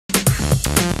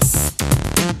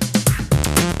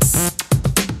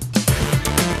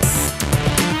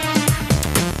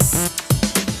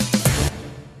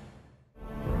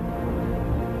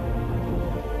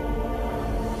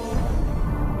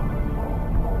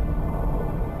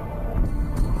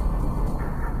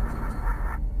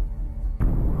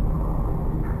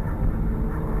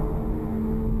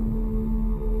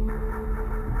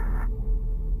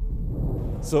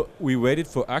So we waited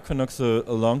for Aquanox a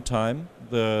long time.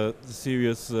 The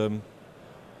series,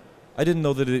 I didn't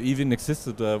know that it even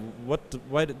existed.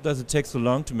 Why does it take so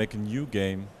long to make a new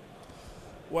game?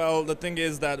 Well, the thing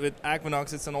is that with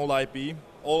Aquanox, it's an old IP.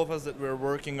 All of us that we're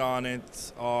working on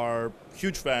it are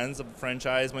huge fans of the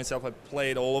franchise. Myself, I've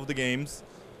played all of the games.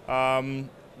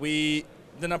 We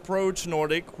then approached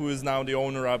Nordic, who is now the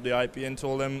owner of the IP, and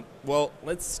told them, well,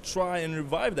 let's try and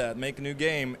revive that, make a new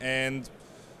game. And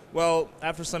well,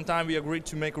 after some time, we agreed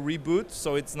to make a reboot,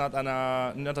 so it's not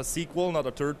a sequel, not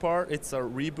a third part. It's a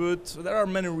reboot. So there are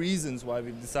many reasons why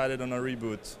we've decided on a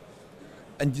reboot.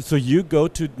 And so you go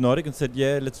to Nordic and said,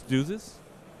 "Yeah, let's do this."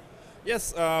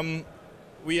 Yes,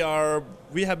 we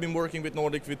have been working with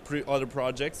Nordic with other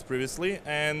projects previously,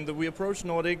 and we approached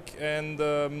Nordic and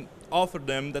offered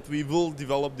them that we will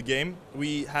develop the game.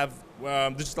 We have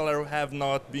Digital Arrow have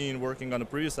not been working on the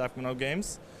previous Aquanox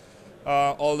games.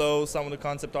 Although some of the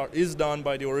concept art is done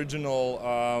by the original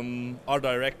art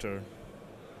director.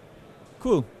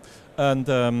 Cool. And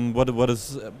what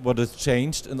has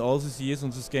changed in all these years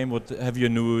on this game? What have you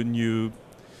new?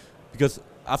 Because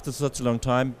after such a long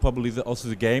time, probably also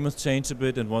the game has changed a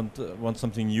bit and want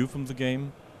something new from the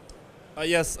game.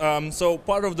 Yes, so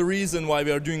part of the reason why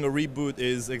we are doing a reboot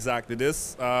is exactly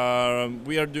this.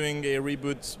 We are doing a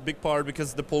reboot, big part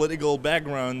because the political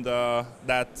background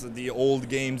that the old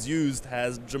games used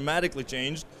has dramatically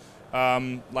changed.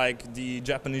 Like the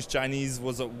Japanese-Chinese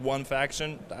was one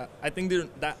faction. I think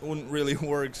that wouldn't really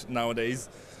work nowadays.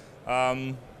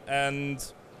 And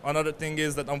another thing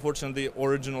is that unfortunately the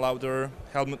original author,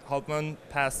 Helmut Hauptmann,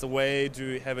 passed away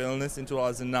due to heavy illness in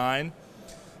 2009.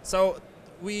 So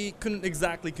we couldn't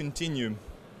exactly continue.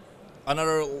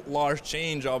 Another large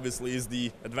change, obviously, is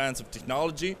the advance of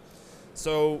technology.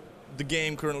 So the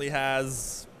game currently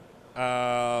has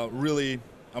really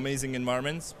amazing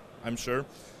environments, I'm sure.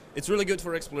 It's really good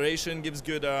for exploration, gives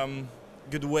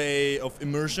good way of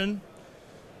immersion.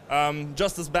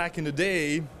 Just as back in the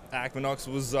day, Aquanox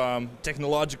was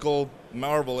technological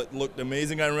marvel. It looked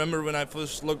amazing. I remember when I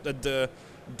first looked at the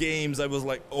games, I was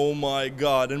like, oh my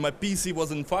god. And my PC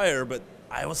was on fire, but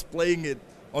I was playing it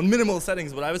on minimal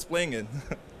settings, but I was playing it.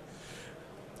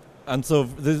 And so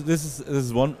this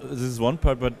is one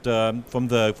part, but from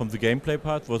the gameplay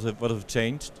part, what have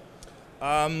changed?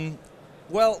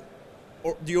 Well,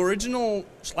 the original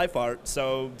Schleif art,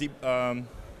 so the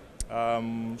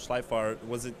Schleif art,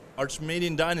 was it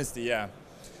Archmedian Dynasty? Yeah,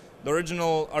 the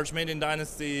original Archmedian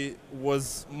Dynasty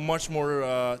was much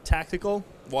more tactical,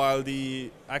 while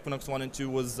the Aquanox 1 and 2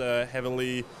 was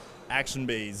heavily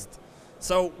action-based.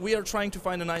 So we are trying to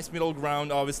find a nice middle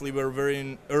ground. Obviously, we're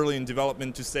very early in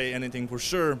development to say anything for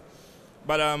sure,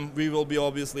 but we will be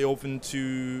obviously open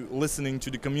to listening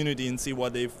to the community and see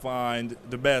what they find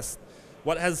the best.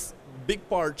 What has big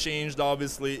part changed,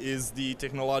 obviously, is the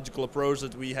technological approach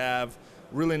that we have.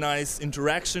 Really nice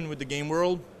interaction with the game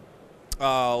world,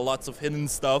 lots of hidden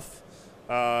stuff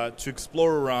to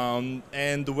explore around,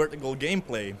 and the vertical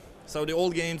gameplay. So the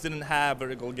old games didn't have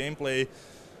vertical gameplay.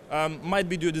 Might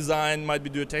be due to design, might be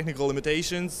due to technical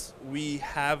limitations. We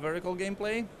have vertical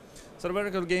gameplay. So the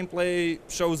vertical gameplay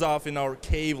shows off in our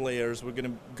cave layers. We're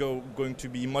going to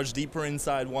be much deeper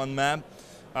inside one map.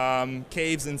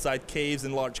 Caves inside caves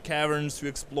and large caverns to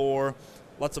explore.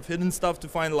 Lots of hidden stuff to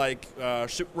find, like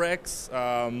shipwrecks,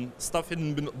 stuff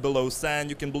hidden below sand.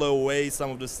 You can blow away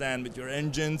some of the sand with your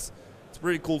engines. It's a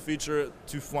pretty cool feature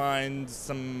to find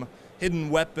some hidden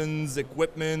weapons,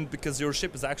 equipment, because your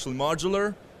ship is actually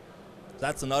modular.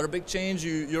 That's another big change.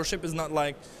 Your ship is not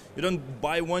like, you don't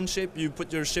buy one ship, you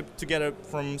put your ship together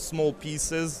from small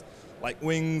pieces, like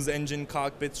wings, engine,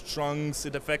 cockpits, trunks.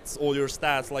 It affects all your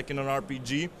stats, like in an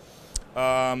RPG.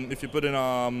 If you put in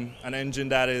an engine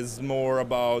that is more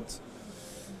about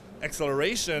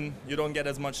acceleration, you don't get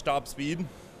as much top speed.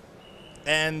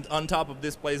 And on top of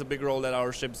this plays a big role that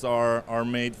our ships are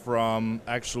made from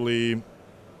actually,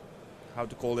 how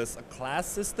to call this, a class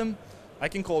system? I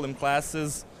can call them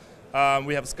classes.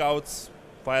 We have scouts,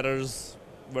 fighters,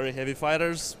 very heavy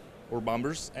fighters, or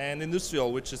bombers, and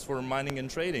industrial, which is for mining and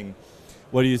trading.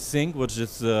 What do you think, which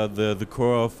is the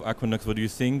core of Aquanox, what do you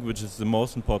think, which is the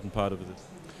most important part of it?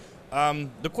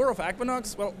 The core of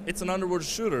Aquanox, well, it's an underwater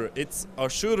shooter. It's a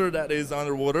shooter that is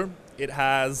underwater. It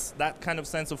has that kind of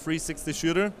sense of 360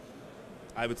 shooter,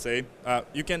 I would say.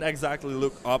 You can't exactly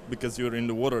look up because you're in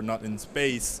the water, not in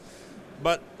space.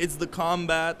 But it's the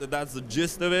combat, that's the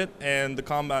gist of it, and the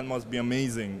combat must be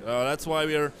amazing. That's why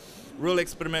we're really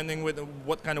experimenting with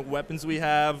what kind of weapons we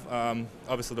have.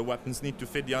 Obviously the weapons need to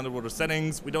fit the underwater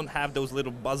settings. We don't have those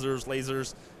little buzzers,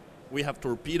 lasers. We have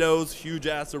torpedoes, huge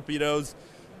ass torpedoes.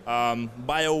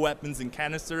 Bioweapons in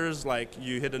canisters, like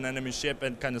you hit an enemy ship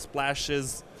and kind of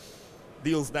splashes,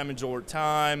 deals damage over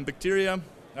time. Bacteria,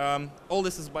 all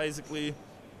this is basically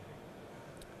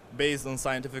based on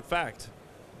scientific fact.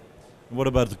 What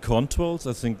about the controls?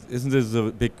 I think isn't this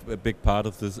a big part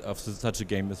of such a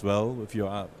game as well? If you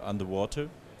are underwater.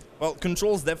 Well,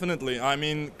 controls definitely. I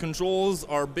mean, controls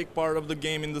are a big part of the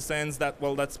game in the sense that,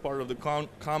 well, that's part of the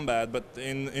combat. But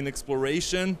in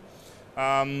exploration,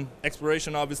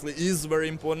 exploration obviously is very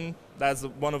important. That's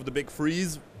one of the big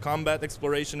threes: combat,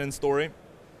 exploration, and story.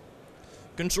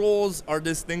 Controls are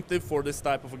distinctive for this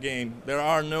type of a game. There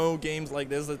are no games like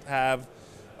this that have.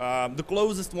 The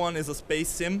closest one is a space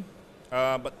sim.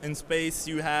 But in space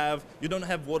you don't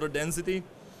have water density,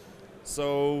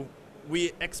 so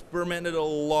we experimented a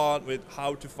lot with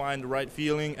how to find the right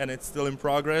feeling, and it's still in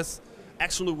progress.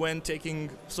 Actually went taking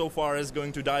so far as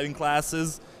going to diving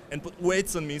classes and put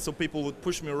weights on me so people would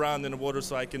push me around in the water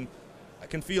so I can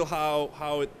feel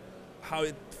how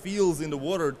it feels in the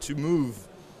water to move.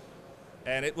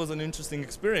 And it was an interesting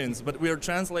experience, but we are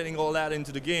translating all that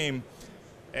into the game,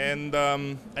 and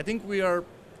I think we are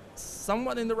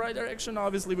somewhat in the right direction.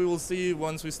 Obviously we will see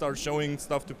once we start showing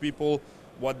stuff to people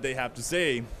what they have to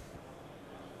say.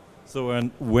 So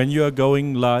when you are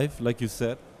going live, like you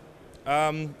said?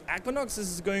 Aquanox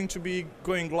is going to be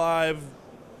going live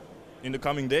in the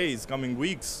coming days, coming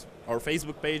weeks. Our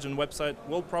Facebook page and website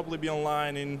will probably be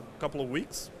online in a couple of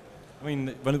weeks. I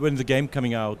mean, when the game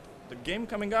coming out? The game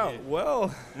coming out? Yeah.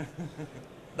 Well,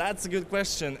 that's a good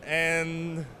question.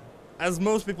 And as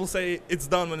most people say, it's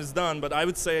done when it's done, but I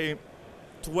would say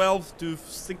 12 to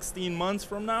 16 months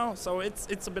from now. So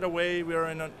it's a bit away. We're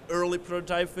in an early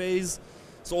prototype phase.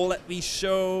 So all that we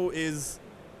show is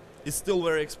still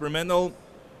very experimental.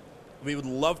 We would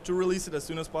love to release it as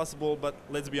soon as possible, but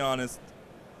let's be honest,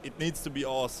 it needs to be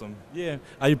awesome. Yeah.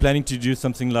 Are you planning to do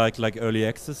something like early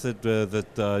access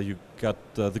that you got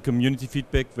the community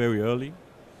feedback very early?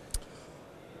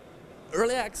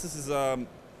 Early access is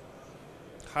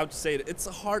how to say it? It's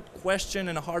a hard question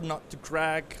and a hard nut to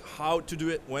crack. How to do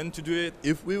it, when to do it,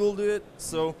 if we will do it.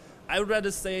 So I would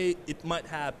rather say it might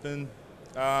happen.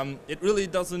 It really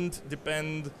doesn't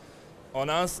depend on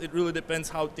us. It really depends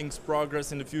how things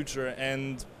progress in the future.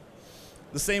 And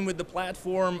the same with the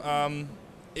platform.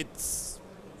 It's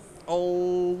a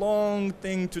long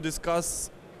thing to discuss.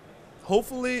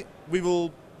 Hopefully we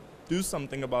will do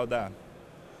something about that.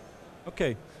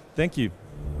 Okay, thank you.